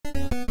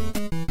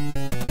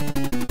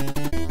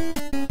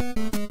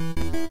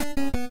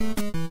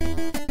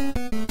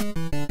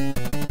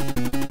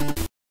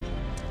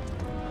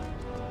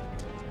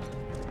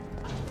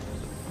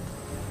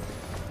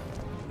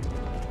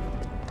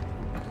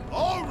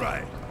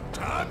right,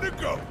 time to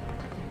go.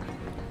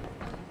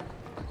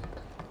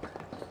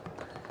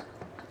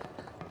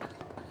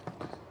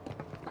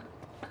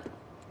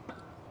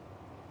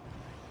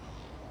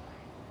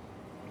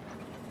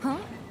 Huh?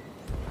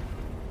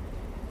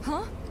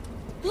 Huh?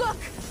 Look!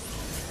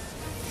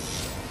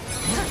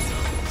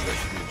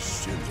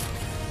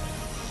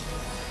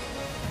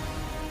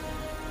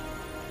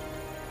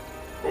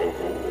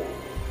 Oh,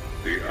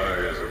 the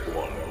eyes of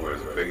one who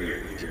has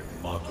bathed in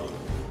Mako,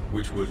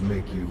 which would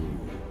make you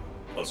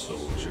a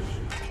soldier.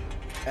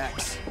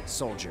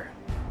 Ex-soldier.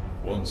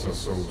 Once a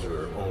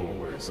soldier,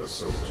 always a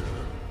soldier.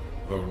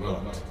 Though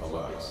not,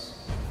 alas,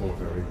 for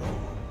very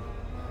long.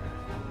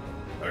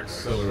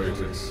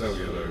 Accelerated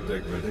cellular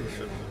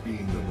degradation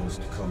being the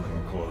most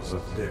common cause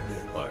of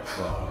death by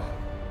far.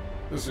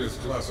 This is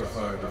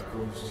classified, of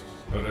course,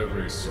 but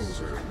every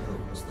soldier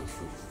knows the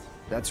truth.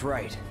 That's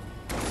right.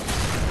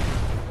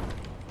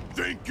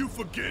 Think you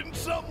forgetting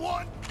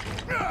someone?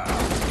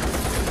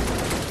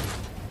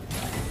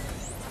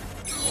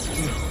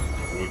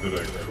 Would that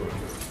I could.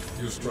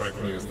 You strike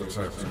me as the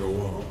type to go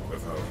on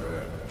without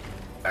air.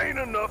 Ain't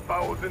enough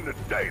hours in the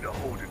day to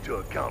hold you to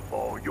account for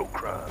all your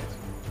crimes.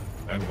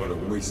 And what a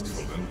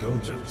wasteful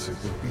indulgence it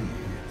would be,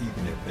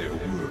 even if there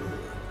were.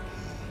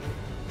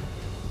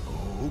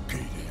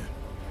 Okay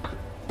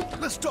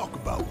then. Let's talk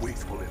about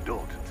wasteful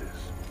indulgences.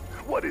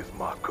 What is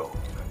Mako?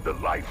 The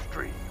life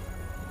stream.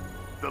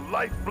 The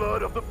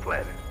lifeblood of the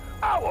planet.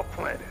 Our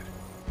planet.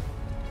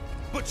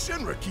 But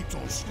Shinra keeps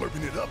on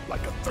slurping it up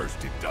like a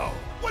thirsty dog.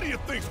 What do you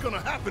think's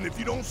gonna happen if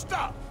you don't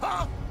stop,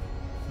 huh?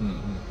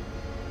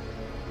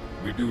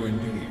 We do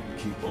indeed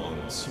keep on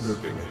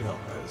slurping it up,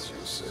 as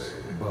you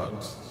say,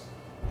 but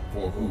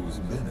for whose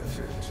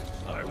benefit,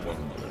 I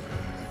wonder.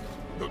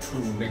 The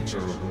true nature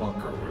of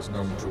Mako is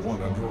known to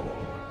one and all,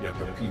 yet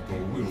the people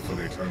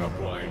willfully turn a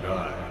blind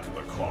eye to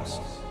the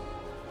cost.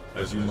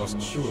 As you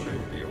must surely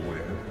be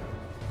aware.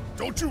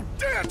 Don't you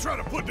dare try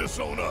to put this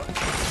on us!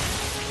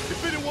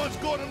 If anyone's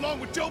going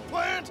along with your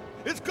plans,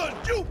 it's 'cause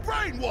you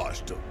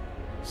brainwashed them!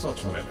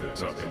 Such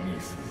methods are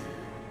beneath me.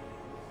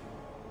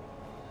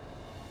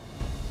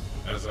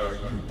 As are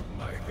you,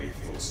 my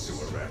faithful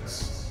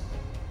Suarettes.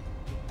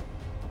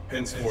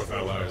 Henceforth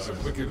allies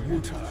of wicked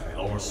Wutai,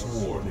 our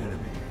sworn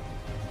enemy.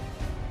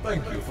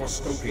 Thank you for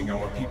stoking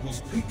our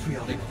people's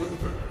patriotic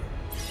fervor.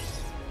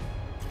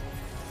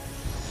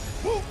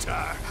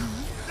 Wutai!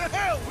 The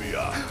hell we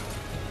are!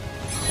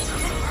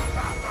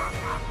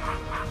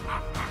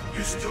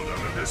 You still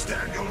don't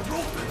understand your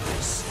role in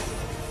this.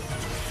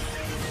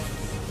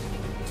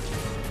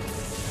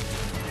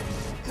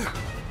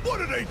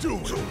 What are they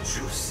doing? Don't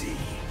you see?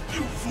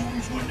 You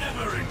fools were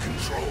never in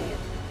control.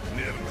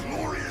 Near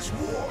glorious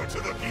war to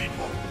the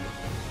people.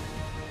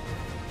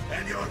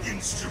 And your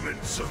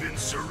instruments of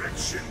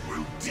insurrection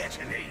will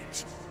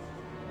detonate.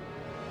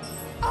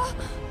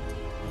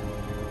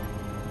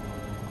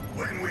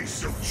 When we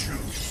so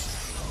choose.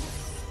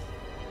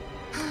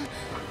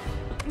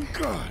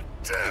 God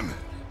damn it!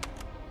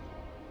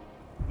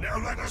 Now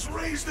let us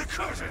raise the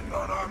curtain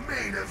on our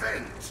main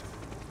event.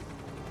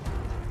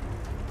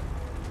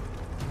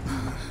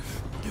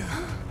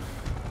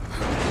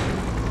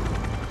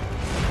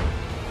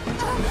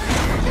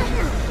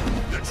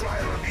 The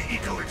trial of the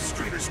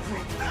eco-extremist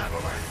group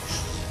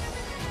Avalanche.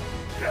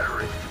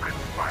 Terrorists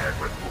conspired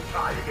with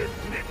Wutai against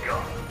Nidja.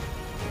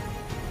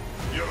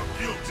 Your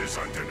guilt is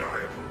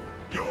undeniable.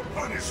 Your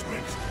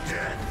punishment,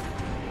 death.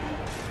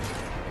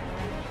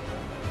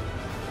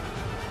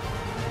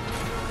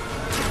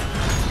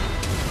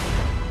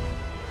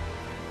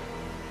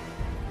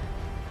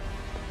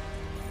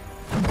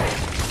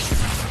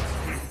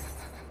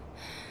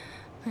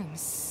 I'm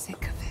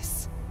sick of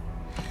this.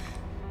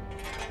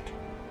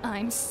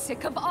 I'm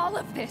sick of all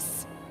of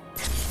this.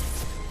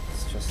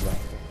 It's just like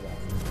it,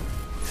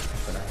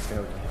 but I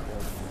failed you.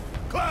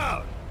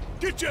 Cloud!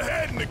 Get your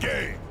head in the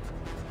game!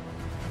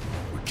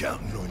 We're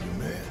counting on you,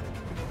 man.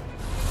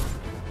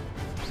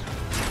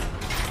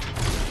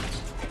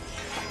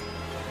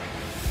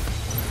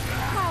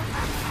 Cloud,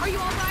 are you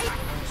alright?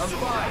 I'm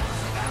fine.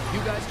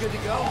 You guys good to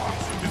go?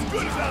 As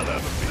good as I'll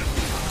ever be.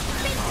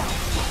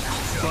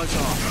 Buzz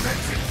off.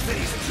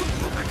 Phase 2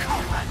 of the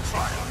combat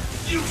trial.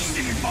 You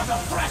see for the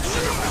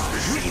fraction of the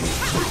machine's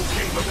true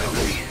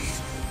capabilities.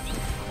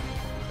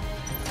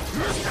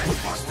 First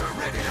Airbuster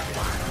ready to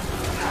fire.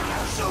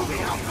 Now show me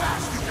how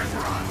fast you can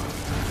run.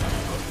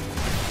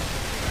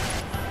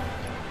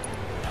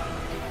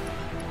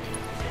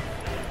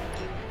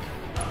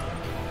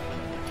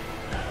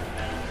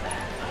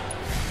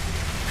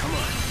 Come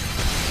on.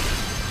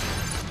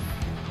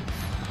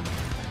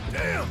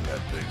 Damn,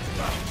 that thing's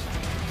loud.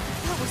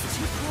 That was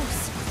too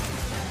close.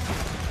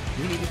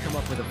 We need to come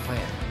up with a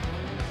plan.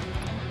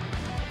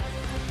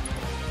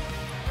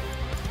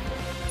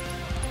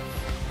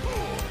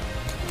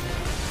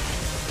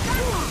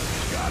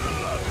 Gotta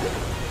love it.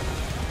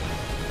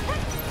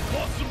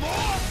 Want some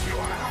more? You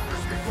want to help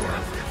us before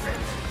us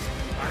defenses?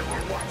 I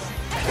will watch you.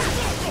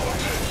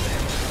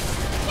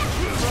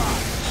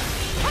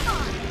 Come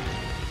on!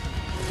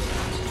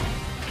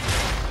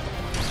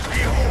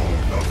 Behold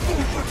the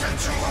full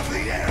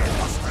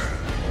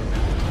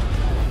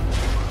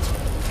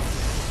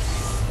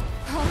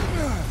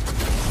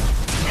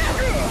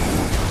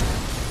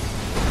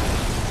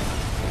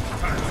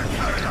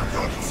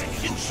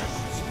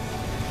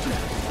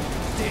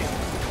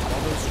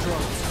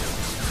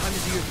goes. Time to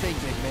do your thing,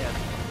 big man.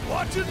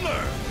 Watch and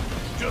learn.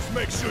 Just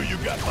make sure you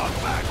got my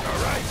back,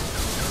 all right?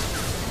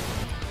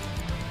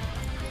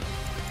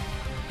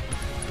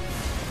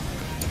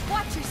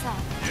 Watch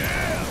yourself.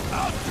 Yeah,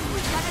 I'll do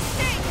it. Gotta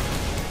stay.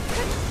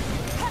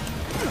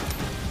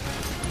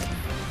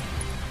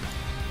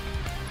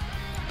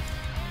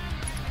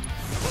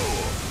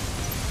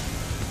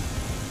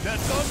 That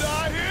thunder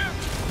I hear?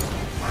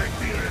 My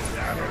dearest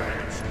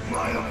Avalanche,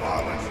 my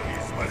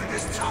apologies, but it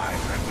is time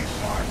that we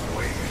part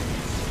ways.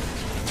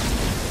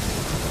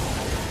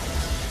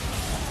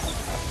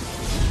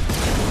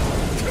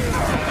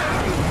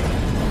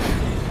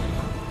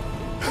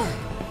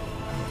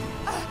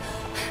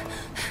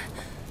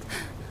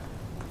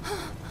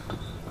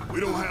 We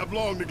don't have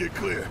long to get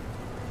clear.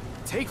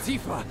 Take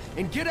Tifa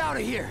and get out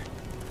of here.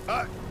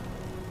 I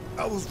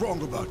was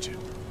wrong about you.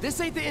 This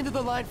ain't the end of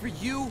the line for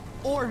you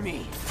or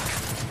me.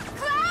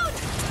 Cloud!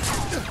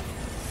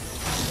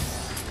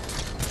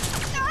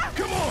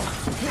 Come on!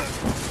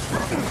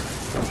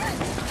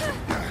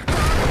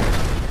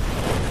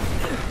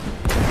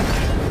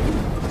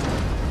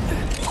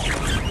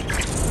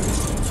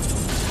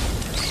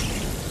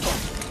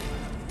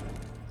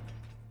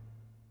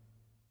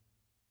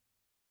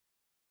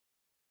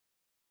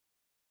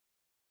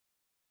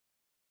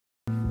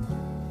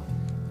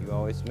 You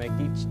always make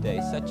each day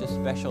such a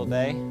special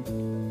day.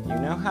 You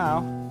know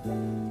how?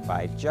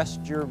 By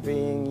just your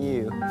being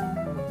you.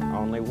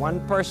 Only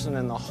one person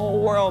in the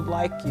whole world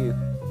like you.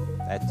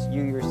 That's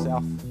you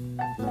yourself.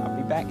 I'll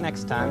be back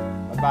next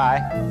time.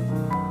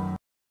 Bye-bye.